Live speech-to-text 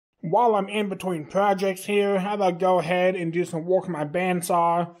while I'm in between projects here, I'll go ahead and do some work on my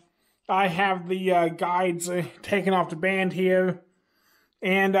bandsaw. I have the guides taken off the band here,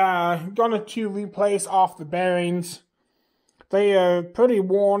 and going to replace off the bearings. They are pretty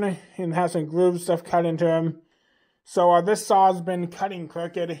worn and have some groove stuff cut into them. So this saw's been cutting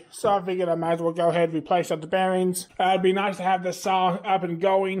crooked, so I figured I might as well go ahead and replace out the bearings. It'd be nice to have this saw up and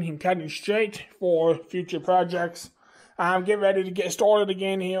going and cutting straight for future projects. I'm getting ready to get started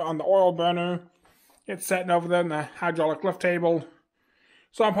again here on the oil burner. It's sitting over there in the hydraulic lift table.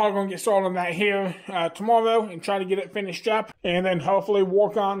 So I'm probably going to get started on that here tomorrow and try to get it finished up, and then hopefully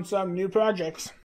work on some new projects.